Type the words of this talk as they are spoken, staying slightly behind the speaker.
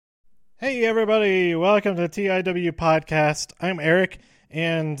Hey everybody, welcome to TIW Podcast. I'm Eric,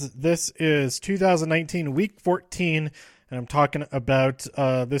 and this is 2019 week 14, and I'm talking about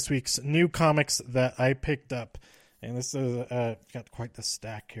this week's new comics that I picked up. And this is got quite the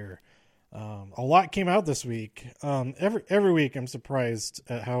stack here. A lot came out this week. Every week I'm surprised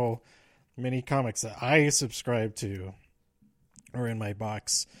at how many comics that I subscribe to are in my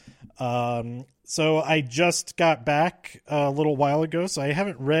box. So I just got back a little while ago, so I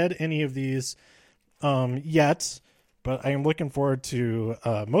haven't read any of these yet, but I am looking forward to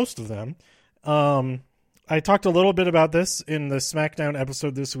most of them. I talked a little bit about this in the SmackDown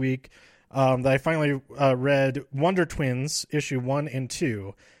episode this week, that I finally read Wonder Twins issue 1 and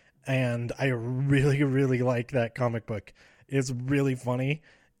 2, and I really, really like that comic book. It's really funny,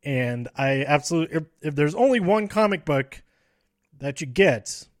 and I absolutely, if there's only one comic book that you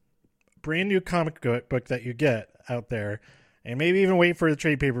get, brand new comic book that you get out there, and maybe even wait for the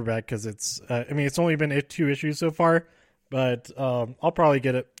trade paperback, because it's it's only been 2 issues so far, but I'll probably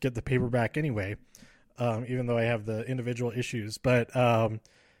get the paperback anyway, even though I have the individual issues. But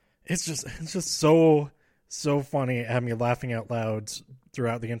it's just so funny. It had me laughing out loud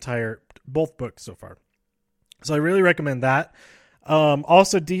throughout the entire both books so far, so I really recommend that.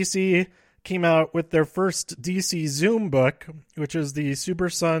 Also, DC came out with their first DC Zoom book, which is the Super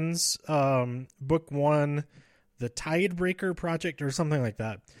Sons book 1, the Tidebreaker Project, or something like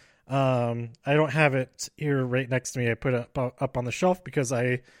that. I don't have it here right next to me. I put it up on the shelf because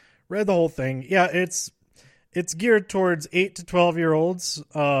I read the whole thing. Yeah, it's geared towards 8 to 12-year-olds,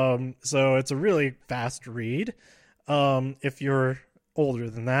 so it's a really fast read if you're older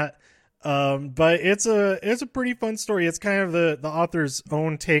than that. But it's a pretty fun story. It's kind of the author's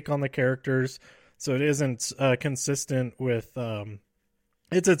own take on the characters, so it isn't consistent with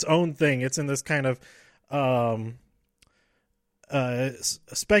it's its own thing. It's in this kind of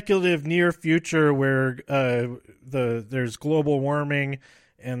speculative near future where there's global warming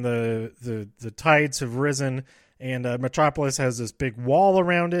and the tides have risen, and Metropolis has this big wall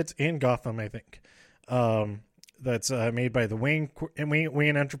around it, in Gotham, I think. That's made by the Wayne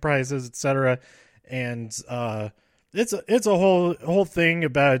Enterprises, etc. And it's a whole thing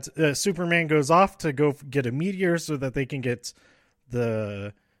about Superman goes off to go get a meteor so that they can get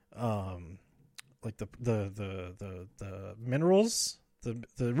the minerals,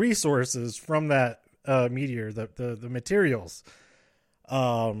 the resources from that meteor, the materials,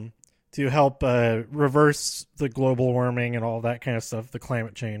 to help reverse the global warming and all that kind of stuff, the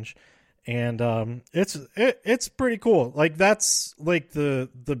climate change. And it's pretty cool. Like, that's like the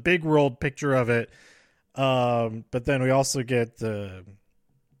big world picture of it. But then we also get the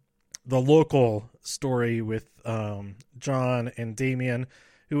local story with John and Damian,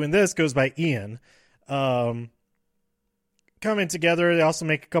 who in this goes by Ian, coming together. They also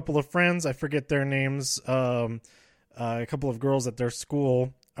make a couple of friends. I forget their names. A couple of girls at their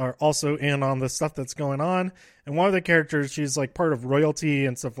school are also in on the stuff that's going on. And one of the characters, she's like part of royalty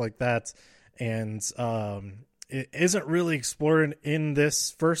and stuff like that. And it isn't really explored in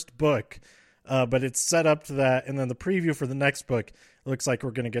this first book, but it's set up to that. And then the preview for the next book, it looks like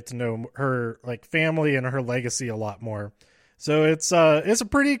we're going to get to know her like family and her legacy a lot more. So it's a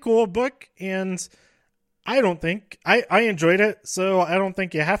pretty cool book, and I don't think I enjoyed it. So I don't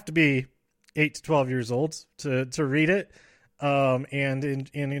think you have to be 8 to 12 years old to read it. And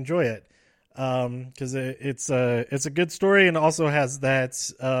enjoy it, because it's a good story, and also has that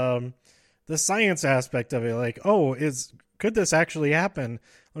the science aspect of it. Like, could this actually happen?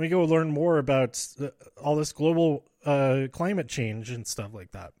 Let me go learn more about all this global climate change and stuff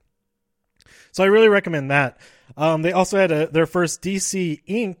like that. So I really recommend that. They also had their first DC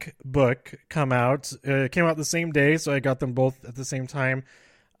Inc. book come out. It came out the same day, so I got them both at the same time.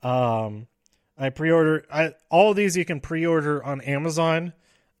 I pre-order all of these. You can pre-order on Amazon.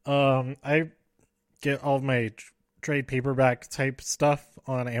 I get all of my trade paperback type stuff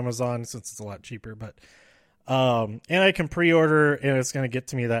on Amazon since it's a lot cheaper, but and I can pre-order, and it's going to get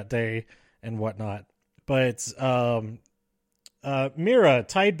to me that day and whatnot. But Mira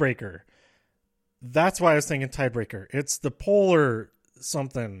Tidebreaker, that's why I was thinking Tidebreaker. It's the polar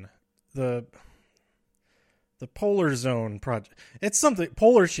something, the Polar Zone project. It's something,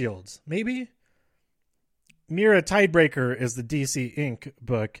 Polar Shields, maybe. Mira Tidebreaker is the DC Inc.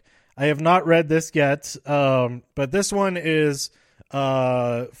 book. I have not read this yet, but this one is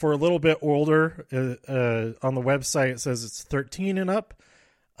for a little bit older. On the website, it says it's 13 and up.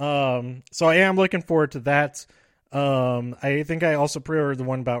 So I am looking forward to that. I think I also pre-ordered the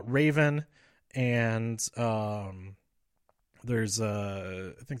one about Raven, and there's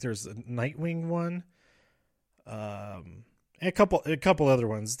I think there's a Nightwing one. and a couple other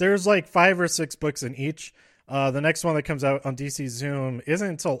ones. There's like 5 or 6 books in each. The next one that comes out on DC Zoom isn't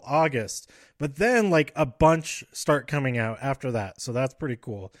until August, but then like a bunch start coming out after that, so that's pretty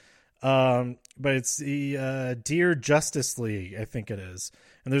cool. But it's the Dear Justice League, I think it is,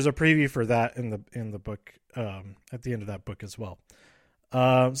 and there's a preview for that in the book at the end of that book as well.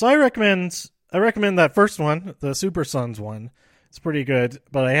 So I recommend that first one, the Super Sons one. It's pretty good,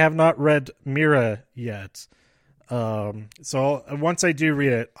 but I have not read Mira yet. So once I do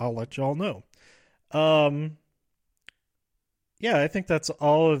read it, I'll let you all know. Yeah, I think that's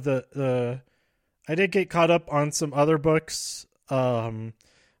all of the I did get caught up on some other books,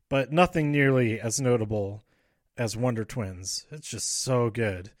 but nothing nearly as notable as Wonder Twins. It's just so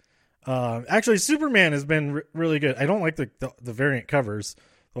good. Actually, Superman has been really good. I don't like the variant covers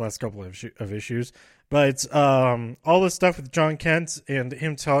the last couple of issues, but all the stuff with John Kent and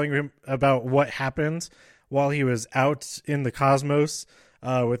him telling him about what happened while he was out in the cosmos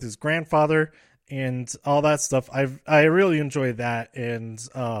with his grandfather and all that stuff. I really enjoyed that, and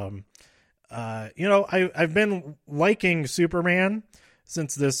I've been liking Superman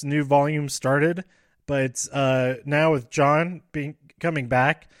since this new volume started, but now with John coming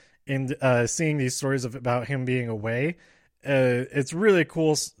back and seeing these stories about him being away, it's really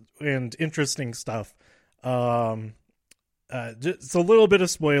cool and interesting stuff. Just a little bit of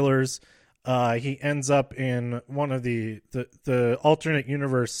spoilers. He ends up in one of the alternate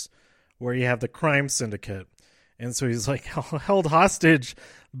universe where you have the crime syndicate, and so he's like held hostage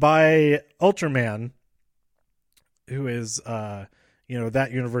by Ultraman, who is that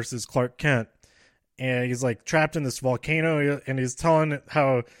universe's Clark Kent, and he's like trapped in this volcano, and he's telling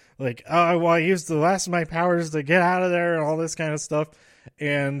how like, oh, well, I used the last of my powers to get out of there and all this kind of stuff,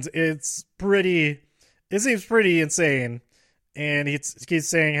 and it seems pretty insane. And he's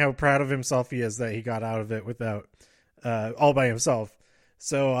saying how proud of himself he is that he got out of it without all by himself.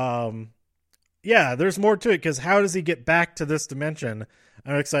 So yeah, there's more to it, because how does he get back to this dimension?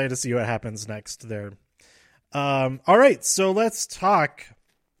 I'm excited to see what happens next there. All right, so let's talk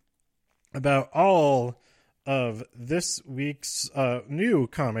about all of this week's new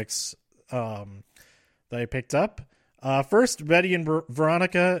comics that I picked up. First, Betty and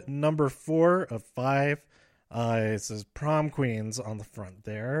Veronica, number 4 of 5. It says Prom Queens on the front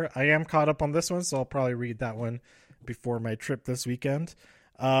there. I am caught up on this one, so I'll probably read that one before my trip this weekend.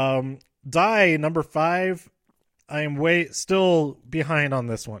 Die, number 5. I am still behind on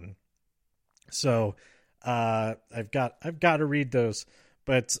this one, so I've got to read those.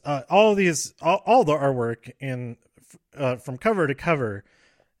 But all the artwork from cover to cover,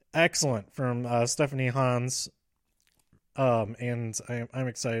 excellent from Stephanie Hans. And I'm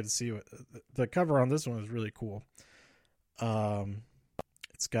excited to see what the cover on this one is really cool.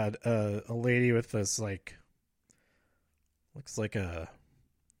 It's got a lady with this looks like a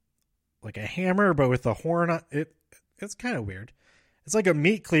hammer, but with a horn on it. It's kind of weird. It's like a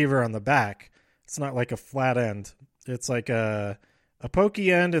meat cleaver on the back. It's not like a flat end. It's like a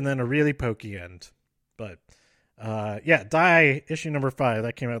pokey end and then a really pokey end. But yeah, Die issue number 5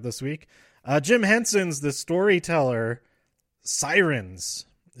 that came out this week. Jim Henson's The Storyteller, Sirens.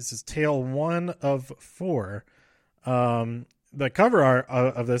 This is tale 1 of 4. The cover art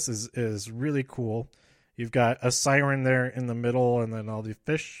of this is really cool. You've got a siren there in the middle, and then all the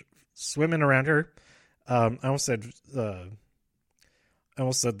fish swimming around her. I almost said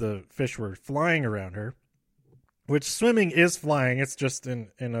the fish were flying around her, which swimming is flying. It's just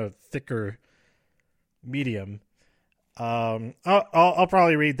in a thicker medium. I'll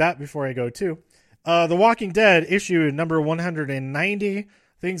probably read that before I go too. The Walking Dead issue number 190.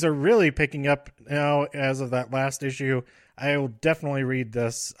 Things are really picking up now as of that last issue. I will definitely read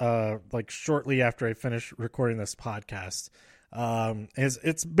this shortly after I finish recording this podcast.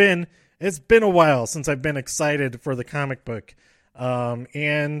 It's been a while since I've been excited for the comic book.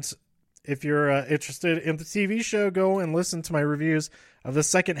 And if you're interested in the TV show, go and listen to my reviews of the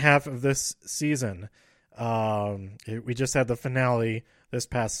second half of this season. We just had the finale this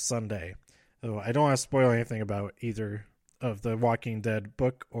past Sunday. So I don't want to spoil anything about either of the Walking Dead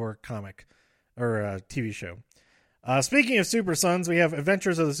book or comic or TV show. Speaking of Super Sons, we have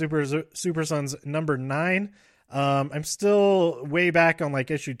Adventures of the Super Sons number 9. I'm still way back on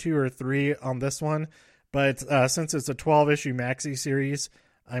issue 2 or 3 on this one, but since it's a 12-issue maxi series,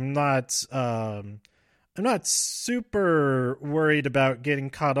 I'm not super worried about getting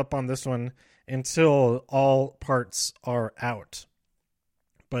caught up on this one until all parts are out.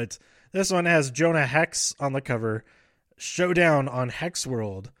 But this one has Jonah Hex on the cover. Showdown on Hex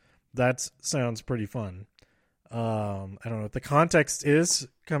World. That sounds pretty fun. I don't know what the context is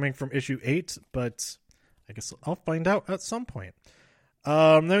coming from issue 8, but I guess I'll find out at some point.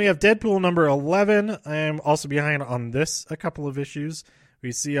 Then we have Deadpool number 11. I am also behind on this a couple of issues.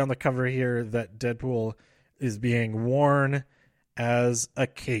 We see on the cover here that Deadpool is being worn as a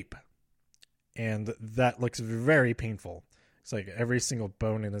cape. And that looks very painful. It's like every single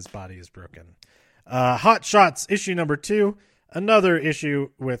bone in his body is broken. Hot Shots issue number 2. Another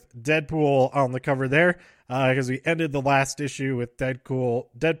issue with Deadpool on the cover there. Because we ended the last issue with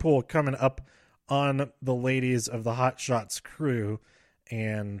Deadpool coming up on the ladies of the Hot Shots crew.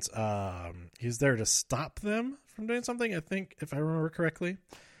 And he's there to stop them from doing something, I think, if I remember correctly.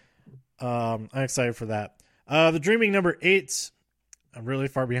 I'm excited for that. The Dreaming number 8. I'm really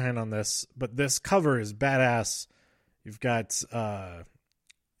far behind on this, but this cover is badass. You've got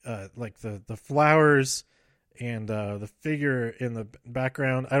like the flowers and the figure in the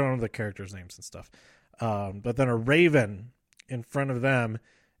background. I don't know the characters' names and stuff. But then a raven in front of them,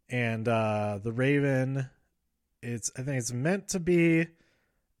 and the raven, I think it's meant to be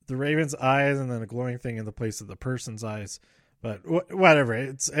the raven's eyes and then a glowing thing in the place of the person's eyes. But whatever,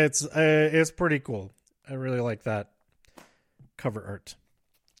 it's pretty cool. I really like that cover art.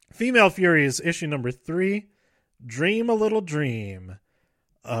 Female Furies issue number 3. Dream a Little Dream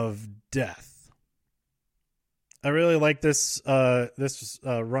of Death. I really like this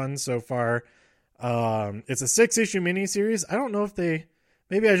run so far. It's a 6-issue miniseries. I don't know if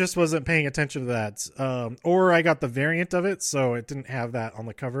maybe I just wasn't paying attention to that. Or I got the variant of it, so it didn't have that on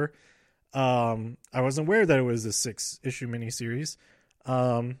the cover. I wasn't aware that it was a 6-issue miniseries.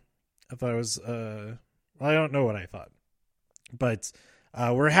 I thought it was, I don't know what I thought. But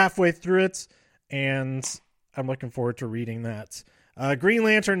we're halfway through it, and I'm looking forward to reading that. Green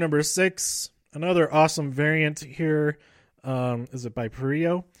Lantern number 6, another awesome variant here. Is it by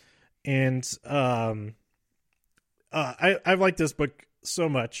Perio? And I like this book so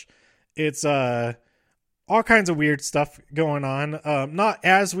much. It's all kinds of weird stuff going on. Not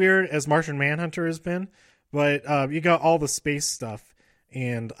as weird as Martian Manhunter has been, but you got all the space stuff.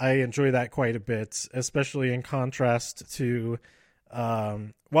 And I enjoy that quite a bit, especially in contrast to,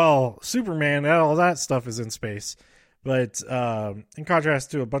 Superman, all that stuff is in space. But in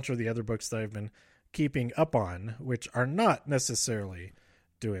contrast to a bunch of the other books that I've been keeping up on, which are not necessarily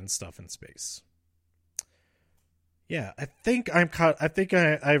doing stuff in space. Yeah, I think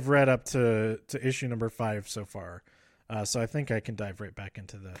I've read up to issue number 5 so far. So I think I can dive right back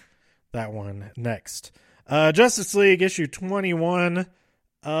into that one next. Justice League issue 21.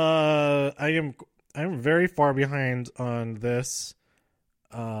 I am very far behind on this.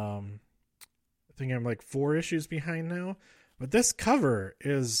 I think I'm like 4 issues behind now, but this cover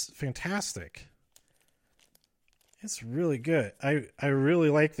is fantastic. It's really good. I really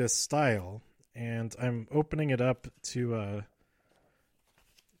like this style, and I'm opening it up to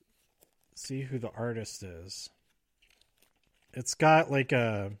see who the artist is. It's got like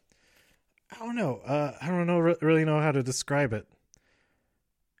I don't really know how to describe it.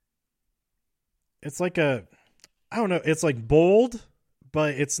 It's like it's like bold,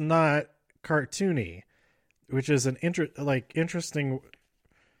 but it's not cartoony, which is an interesting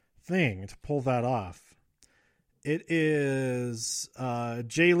thing to pull that off. It is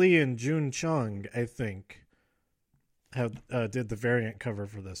Jay Lee and June Chung, I think, have did the variant cover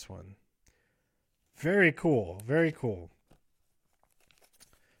for this one. Very cool, very cool.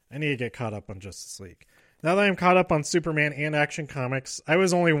 I need to get caught up on Justice League. Now that I'm caught up on Superman and Action Comics, I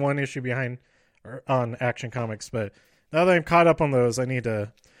was only 1 issue behind on Action Comics, but now that I'm caught up on those, I need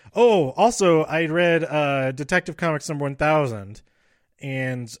to... Oh, also, I read Detective Comics number 1000,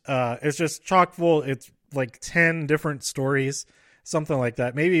 and it's just chock full. It's like 10 different stories, something like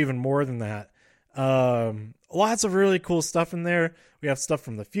that, maybe even more than that. Lots of really cool stuff in there. We have stuff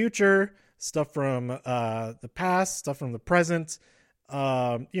from the future, stuff from the past, stuff from the present,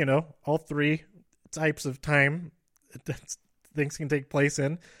 all 3 types of time that things can take place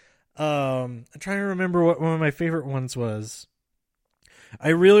in. I'm trying to remember what one of my favorite ones was. I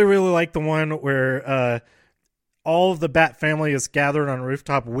really, really like the one where all of the Bat family is gathered on a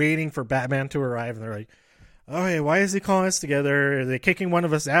rooftop waiting for Batman to arrive, and they're like, "Okay, why is he calling us together? Are they kicking one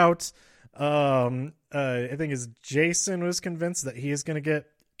of us out?" I think it's Jason was convinced that he is going to get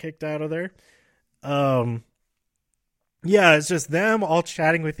kicked out of there. Yeah, it's just them all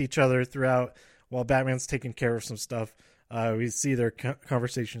chatting with each other throughout while Batman's taking care of some stuff. We see their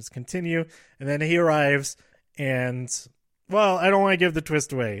conversations continue, and then he arrives, and I don't want to give the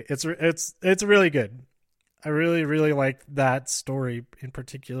twist away. It's really good. I really, really like that story in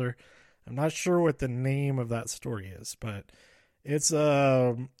particular. I'm not sure what the name of that story is, but it's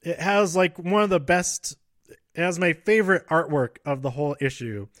it has like one of the best. It has my favorite artwork of the whole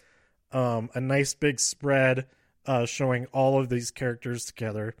issue. a nice big spread showing all of these characters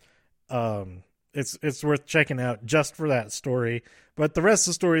together. It's worth checking out just for that story. But the rest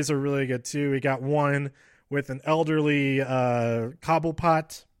of the stories are really good too. We got one with an elderly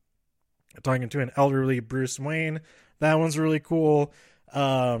Cobblepot talking to an elderly Bruce Wayne. That one's really cool.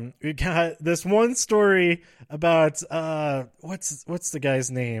 We got this one story about what's the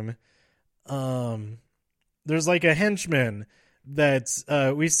guy's name? There's like a henchman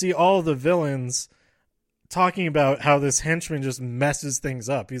that we see all the villains talking about how this henchman just messes things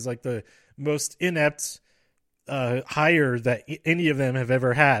up. He's like the most inept hire that any of them have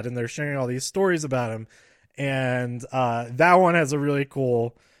ever had, and they're sharing all these stories about him. And that one has a really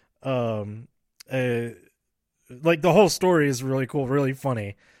cool like the whole story is really cool, really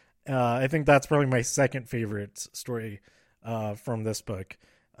funny. I think that's probably my second favorite story from this book.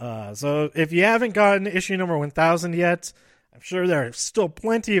 So if you haven't gotten issue number 1000 yet, I'm sure there are still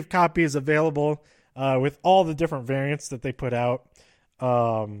plenty of copies available with all the different variants that they put out.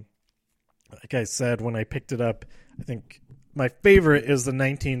 Like I said, when I picked it up, I think my favorite is the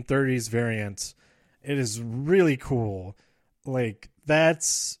 1930s variant. It is really cool. Like,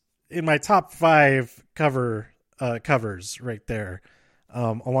 that's in my top 5 covers right there,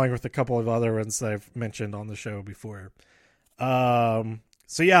 along with a couple of other ones that I've mentioned on the show before. So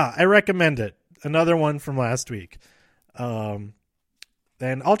yeah, I recommend it. Another one from last week. And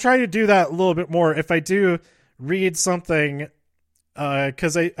I'll try to do that a little bit more if I do read something,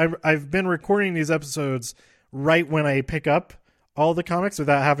 because I've been recording these episodes right when I pick up all the comics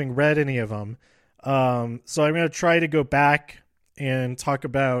without having read any of them. So I'm going to try to go back and talk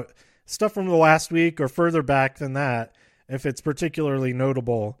about stuff from the last week or further back than that, if it's particularly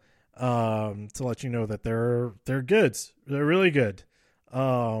notable, to let you know that they're good. They're really good.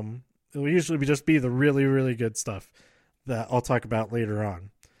 It'll usually just be the really, really good stuff that I'll talk about later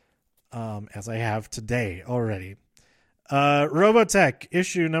on, as I have today already. Robotech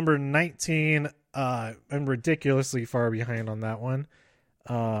issue number 19. I'm ridiculously far behind on that one.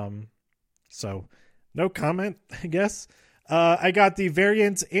 So no comment, I guess. I got the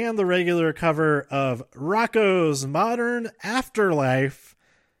variant and the regular cover of Rocko's Modern Afterlife,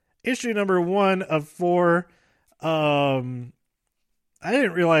 issue number 1 of 4. I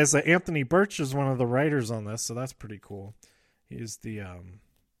didn't realize that Anthony Birch is one of the writers on this, so that's pretty cool. He's the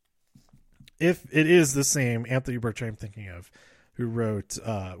if it is the same Anthony Birch I'm thinking of, who wrote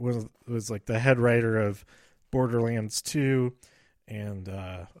was like the head writer of Borderlands 2 and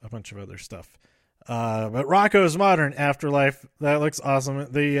a bunch of other stuff. But Rocko's Modern Afterlife, that looks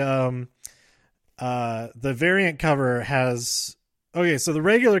awesome. The variant cover has, so the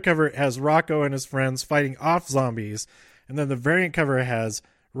regular cover has Rocko and his friends fighting off zombies, and then the variant cover has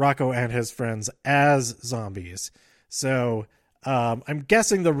Rocko and his friends as zombies. So I'm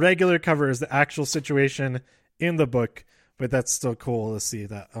guessing the regular cover is the actual situation in the book, but that's still cool to see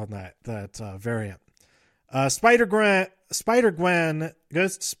that on that variant. Spider-Gwen,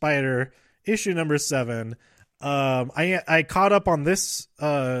 Ghost Spider, issue number 7. I caught up on this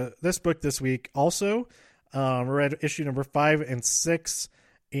book this week also. Read issue number 5 and 6,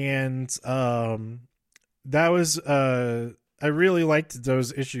 and that was I really liked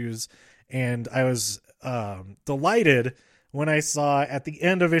those issues, and I was delighted when I saw at the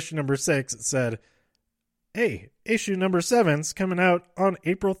end of issue number 6 it said, hey, issue number 7's coming out on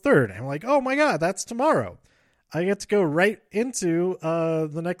April 3rd. I'm like, oh my god, that's tomorrow. I get to go right into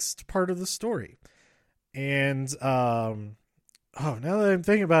the next part of the story. And now that I'm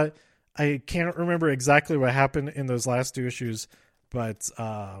thinking about it, I can't remember exactly what happened in those last 2 issues, but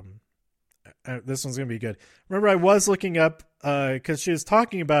this one's going to be good. Remember, I was looking up, because she was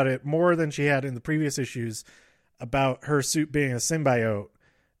talking about it more than she had in the previous issues, about her suit being a symbiote.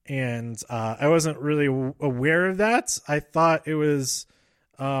 And I wasn't really aware of that. I thought it was,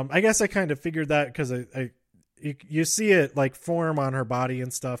 I guess I kind of figured that because you see it like form on her body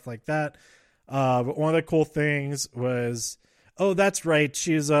and stuff like that. But one of the cool things was, that's right,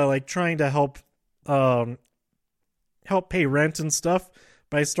 she's like trying to help pay rent and stuff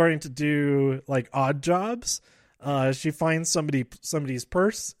by starting to do like odd jobs. She finds somebody's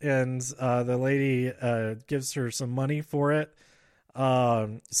purse, and the lady gives her some money for it.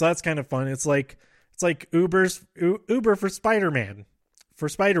 So that's kind of fun. It's like Uber for Spider-Man, for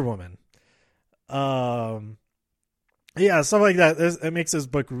Spider-Woman. Yeah, stuff like that. It makes this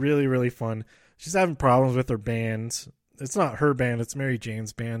book really, really fun. She's having problems with her band. It's not her band, it's Mary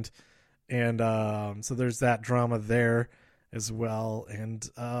Jane's band. And so there's that drama there as well. And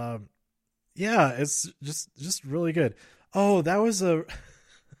yeah, it's just really good. Oh, that was a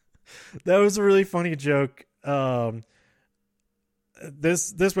that was a really funny joke.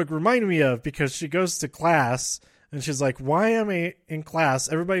 this book reminded me of, because she goes to class and she's like, why am I in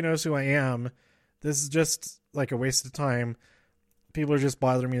class? Everybody knows who I am. This is just like a waste of time. People are just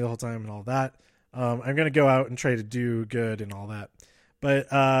bothering me the whole time and all that. I'm going to go out and try to do good and all that.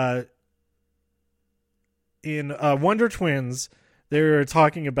 But in Wonder Twins, they're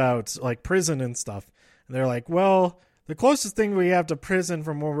talking about like prison and stuff. And they're like, well, the closest thing we have to prison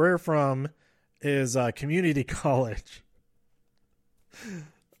from where we're from is community college.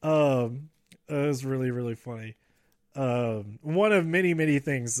 It was really, really funny. One of many, many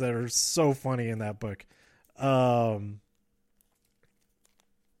things that are so funny in that book. Yeah,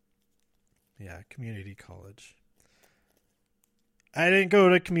 community college. I didn't go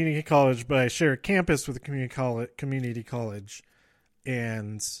to community college, but I share a campus with a community college.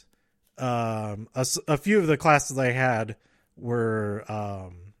 And a few of the classes I had were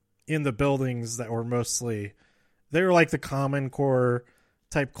in the buildings that were mostly, they were like the Common Core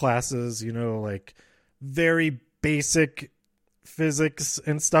type classes, you know, like very basic physics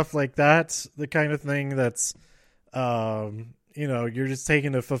and stuff like that. The kind of thing that's, you know, you're just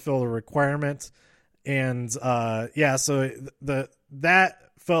taking to fulfill the requirement. And yeah, so that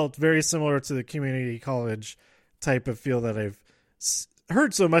felt very similar to the community college type of feel that I've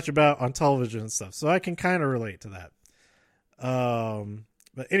heard so much about on television and stuff. So I can kind of relate to that.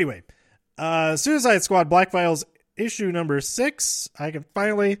 But anyway, Suicide Squad Black Files issue number 6. I can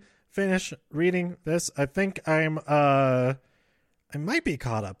finally finish reading this. I think I might be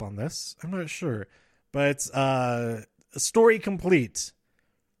caught up on this. I'm not sure. But story complete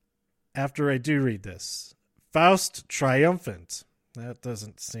after I do read this. Faust Triumphant. That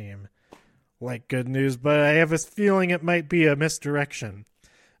doesn't seem like good news, but I have a feeling it might be a misdirection.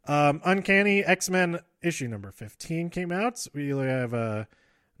 Uncanny X-Men issue number 15 came out. We have a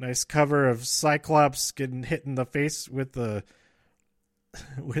nice cover of Cyclops getting hit in the face with the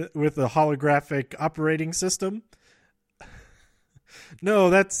with the holographic operating system. No,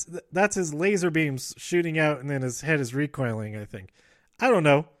 that's his laser beams shooting out, and then his head is recoiling, I think. I don't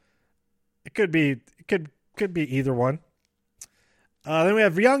know. It could be either one. Then we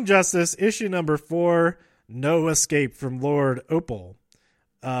have Young Justice issue number 4, No Escape from Lord Opal.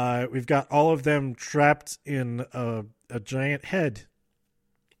 We've got all of them trapped in a giant head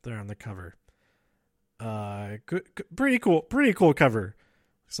there on the cover. Pretty cool cover.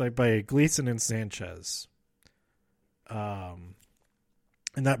 Looks like by Gleason and Sanchez.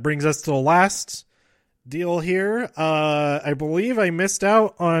 And that brings us to the last deal here. I believe I missed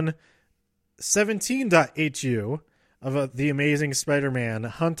out on 17.hu of The Amazing Spider-Man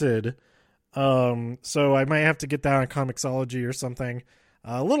Hunted. So I might have to get that on Comixology or something.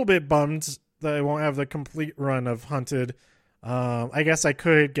 A little bit bummed that I won't have the complete run of Hunted. I guess I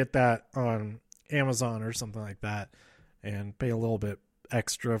could get that on Amazon or something like that and pay a little bit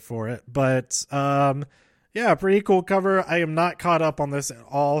extra for it. But yeah, pretty cool cover. I am not caught up on this at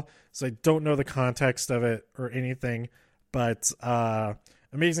all, so I don't know the context of it or anything. But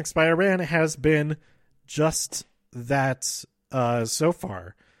Amazing Spider-Man has been just that so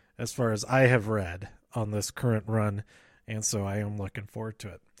far as I have read on this current run, and so I am looking forward to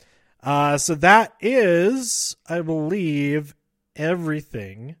it. So that is, I believe,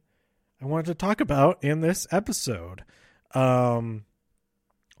 everything I wanted to talk about in this episode.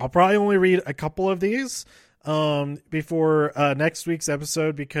 I'll probably only read a couple of these before next week's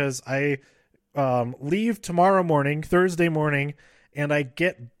episode, because I leave tomorrow morning, Thursday morning, and I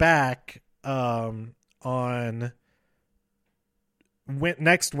get back on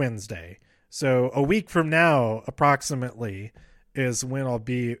next Wednesday. So a week from now, approximately, is when I'll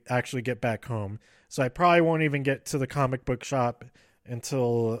actually get back home. So I probably won't even get to the comic book shop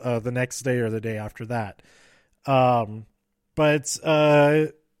until the next day or the day after that. But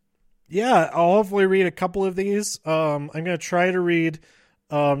yeah, I'll hopefully read a couple of these. I'm going to try to read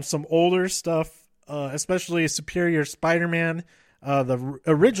some older stuff, especially Superior Spider-Man, the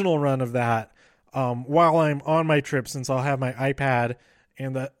original run of that, while I'm on my trip, since I'll have my iPad.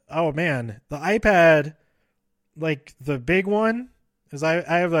 And the iPad, like the big one, is I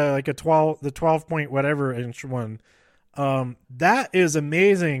have the 12 point whatever inch one. That is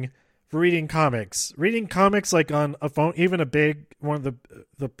amazing for reading comics. Reading comics like on a phone, even a big one of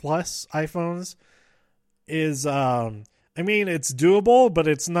the Plus iPhones, is I mean, it's doable, but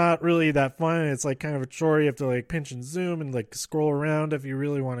it's not really that fun. It's like kind of a chore. You have to like pinch and zoom and like scroll around if you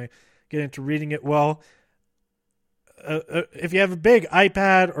really want to get into reading it well. If you have a big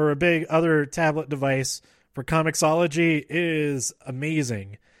iPad or a big other tablet device for Comixology, it is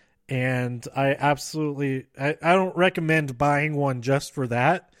amazing. And I don't recommend buying one just for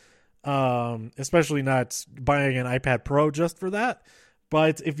that. especially not buying an iPad Pro just for that.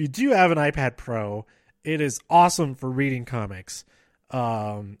 But if you do have an iPad Pro, it is awesome for reading comics.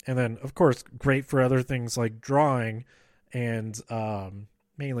 And then, of course, great for other things like drawing and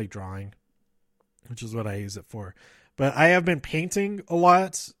mainly drawing, which is what I use it for. But I have been painting a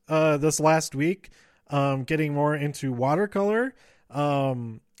lot this last week, getting more into watercolor.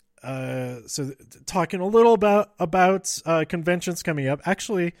 So talking a little about conventions coming up.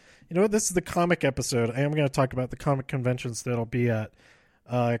 Actually, you know what? This is the comic episode. I am going to talk about the comic conventions that I'll be at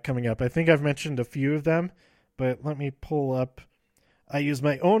coming up. I think I've mentioned a few of them, but let me pull up. I use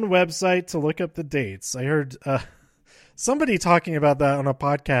my own website to look up the dates. I heard somebody talking about that on a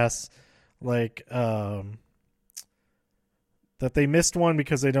podcast, like that they missed one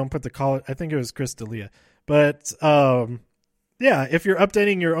because they don't put the college. I think it was Chris D'Elia. But yeah, if you're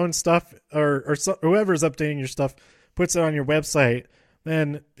updating your own stuff or whoever's updating your stuff puts it on your website,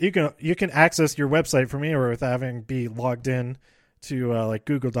 then you can access your website from anywhere without having to be logged in to like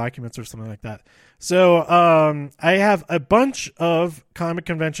Google Documents or something like that. So I have a bunch of comic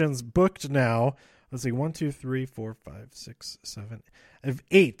conventions booked now. Let's see, 1, 2, 3, 4, 5, 6, 7. I have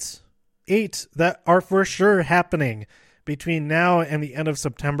eight that are for sure happening between now and the end of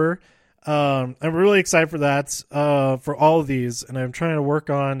September. I'm really excited for that, for all of these, and I'm trying to work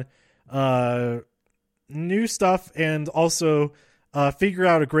on new stuff and also figure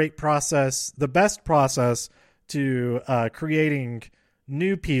out a great process, the best process to creating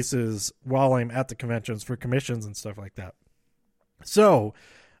new pieces while I'm at the conventions for commissions and stuff like that. So,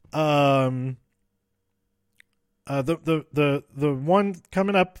 the one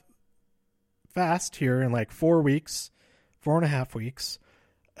coming up fast here in like 4.5 weeks,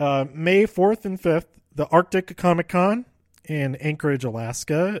 May 4th and 5th, the Arctic Comic Con in Anchorage,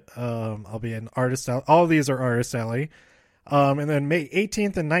 Alaska. I'll be an artist alley. All of these are artist alley. And then May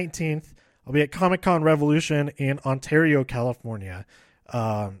 18th and 19th, I'll be at Comic Con Revolution in Ontario, California.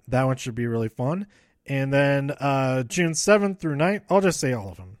 That one should be really fun. And then June 7th through 9th, I'll just say all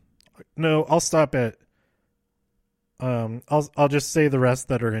of them. No, I'll stop at I'll just say the rest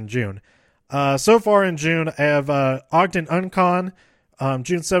that are in June. So far in June, I have Ogden Uncon,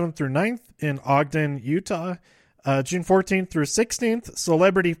 June 7th through 9th in Ogden, Utah. June 14th through 16th,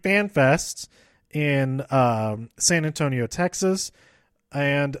 Celebrity Fan Fest in San Antonio, Texas.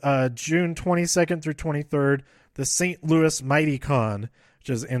 And June 22nd through 23rd, the St. Louis Mighty Con, which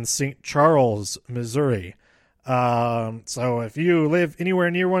is in St. Charles, Missouri. So if you live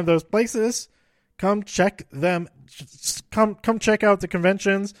anywhere near one of those places, come check them. Come check out the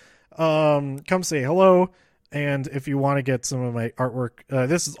conventions. Come say hello. And if you want to get some of my artwork,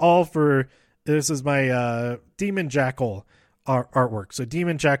 this is my Demon Jackal artwork. So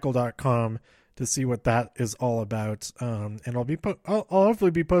demonjackal.com to see what that is all about. And I'll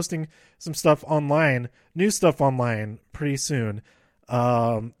hopefully be posting some stuff online, new stuff online pretty soon.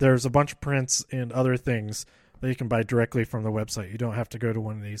 There's a bunch of prints and other things that you can buy directly from the website. You don't have to go to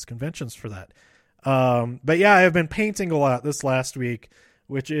one of these conventions for that. But yeah, I have been painting a lot this last week,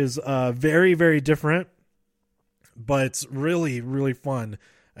 which is very, very different, but it's really, really fun.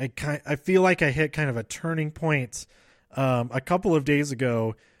 I feel like I hit kind of a turning point a couple of days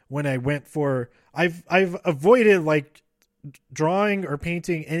ago when I went for I've avoided like drawing or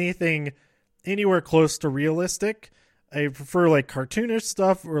painting anything anywhere close to realistic. I prefer like cartoonish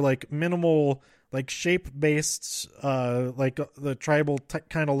stuff or like minimal, like shape based, like the tribal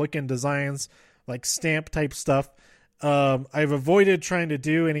kind of looking designs, like stamp type stuff. I've avoided trying to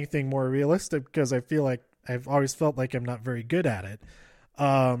do anything more realistic because I feel like I've always felt like I'm not very good at it.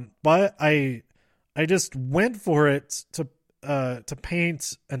 But I just went for it to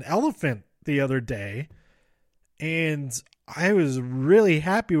paint an elephant the other day, and I was really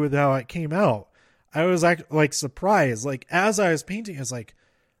happy with how it came out. I was like surprised. Like as I was painting, I was like,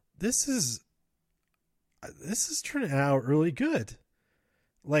 this is turning out really good.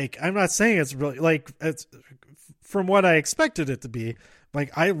 Like I'm not saying it's really like it's from what I expected it to be.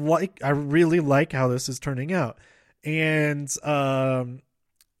 Like I really like how this is turning out. And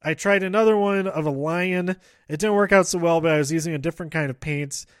I tried another one of a lion. It didn't work out so well, but I was using a different kind of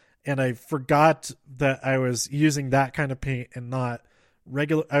paint, and I forgot that I was using that kind of paint and not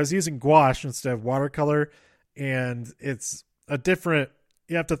regular. I was using gouache instead of watercolor, and it's a different.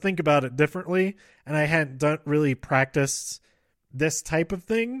 You have to think about it differently, and I hadn't really practiced this type of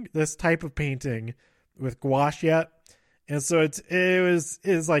thing, this type of painting with gouache yet, and so it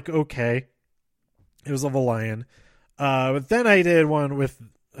was like okay, it was of a lion. But then I did one with.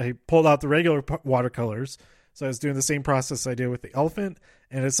 I pulled out the regular watercolors, so I was doing the same process I did with the elephant,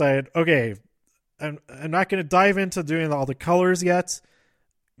 and decided, okay, I'm not going to dive into doing all the colors yet.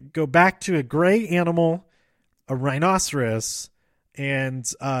 go back to a gray animal, a rhinoceros, and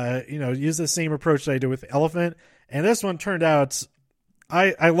use the same approach that I did with the elephant. And this one turned out,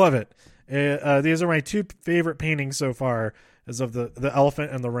 I love it. These are my two favorite paintings so far, is of the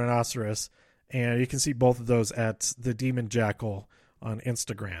elephant and the rhinoceros. And you can see both of those at the Demon Jackal on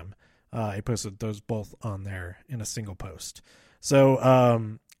Instagram. I posted those both on there in a single post. So I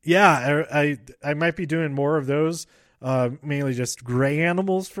might be doing more of those, mainly just gray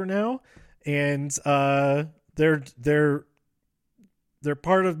animals for now. And they're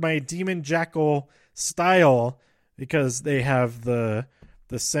part of my Demon Jackal style because they have the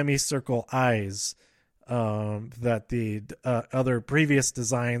semicircle eyes that the other previous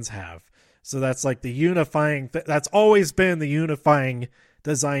designs have. So that's like the unifying. That's always been the unifying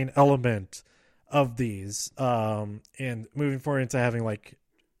design element of these. And moving forward into having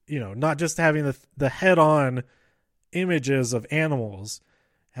not just having the head-on images of animals,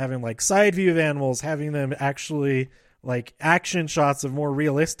 having like side view of animals, having them actually like action shots of more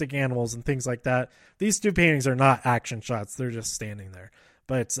realistic animals and things like that. These two paintings are not action shots. They're just standing there.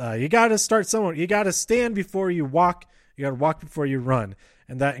 But you got to start somewhere. You got to stand before you walk. You got to walk before you run.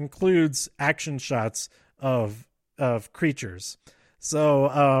 And that includes action shots of creatures.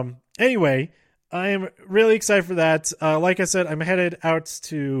 So anyway, I'm really excited for that. Like I said, I'm headed out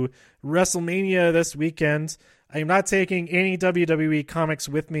to WrestleMania this weekend. I'm not taking any WWE comics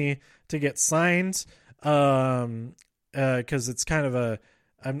with me to get signed because it's kind of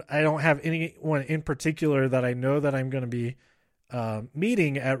I don't have anyone in particular that I know that I'm going to be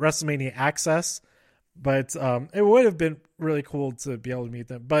meeting at WrestleMania Access. But it would have been really cool to be able to meet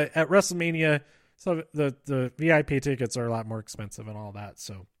them. But at WrestleMania, so the VIP tickets are a lot more expensive and all that.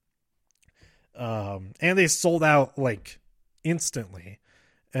 So, and they sold out like instantly,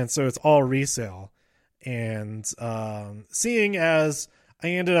 and so it's all resale. And seeing as I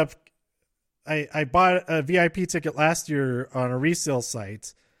ended up, I bought a VIP ticket last year on a resale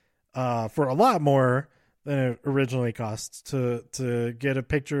site for a lot more than it originally cost to get a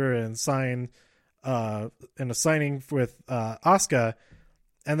picture and sign. In a signing with Asuka,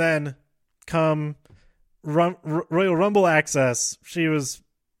 and then come Royal Rumble Access, she was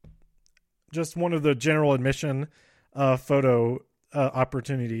just one of the general admission photo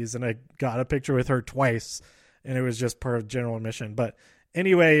opportunities, and I got a picture with her twice, and it was just part of general admission. But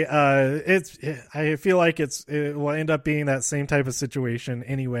anyway, I feel like it will end up being that same type of situation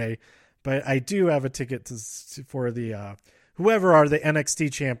anyway. But I do have a ticket for the whoever are the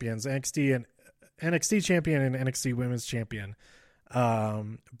NXT champions, NXT champion and NXT women's champion.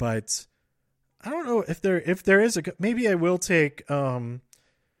 But I don't know if there is maybe I will take, I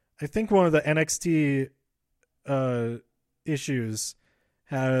think one of the NXT, issues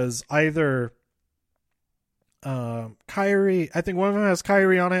has either, Kyrie. I think one of them has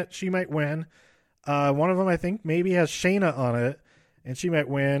Kyrie on it. She might win. One of them I think maybe has Shayna on it and she might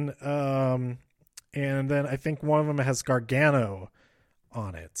win. And then I think one of them has Gargano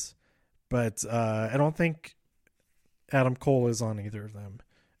on it. But I don't think Adam Cole is on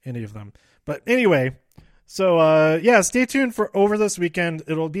any of them. But anyway, so stay tuned for over this weekend.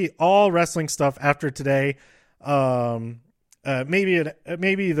 It'll be all wrestling stuff after today. Maybe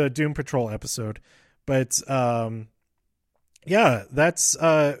the Doom Patrol episode. But that's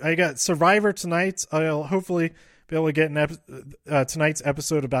I got Survivor tonight. I'll hopefully be able to get tonight's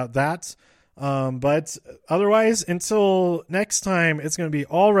episode about that. But otherwise, until next time, it's going to be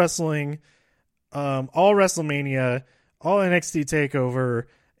all wrestling, all WrestleMania, all NXT TakeOver,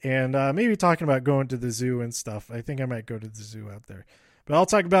 and maybe talking about going to the zoo and stuff. I think I might go to the zoo out there. But I'll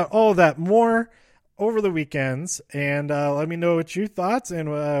talk about all of that more over the weekends, and let me know what you thought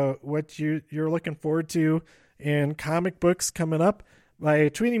and what you're looking forward to in comic books coming up by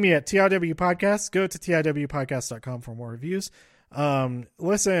tweeting me at TIW Podcast. Go to TIWpodcast.com for more reviews.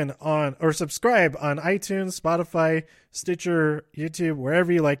 Listen on or subscribe on iTunes, Spotify, Stitcher, YouTube,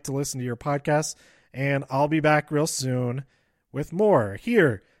 wherever you like to listen to your podcasts. And I'll be back real soon with more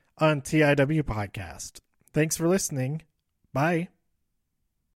here on TIW Podcast. Thanks for listening. Bye.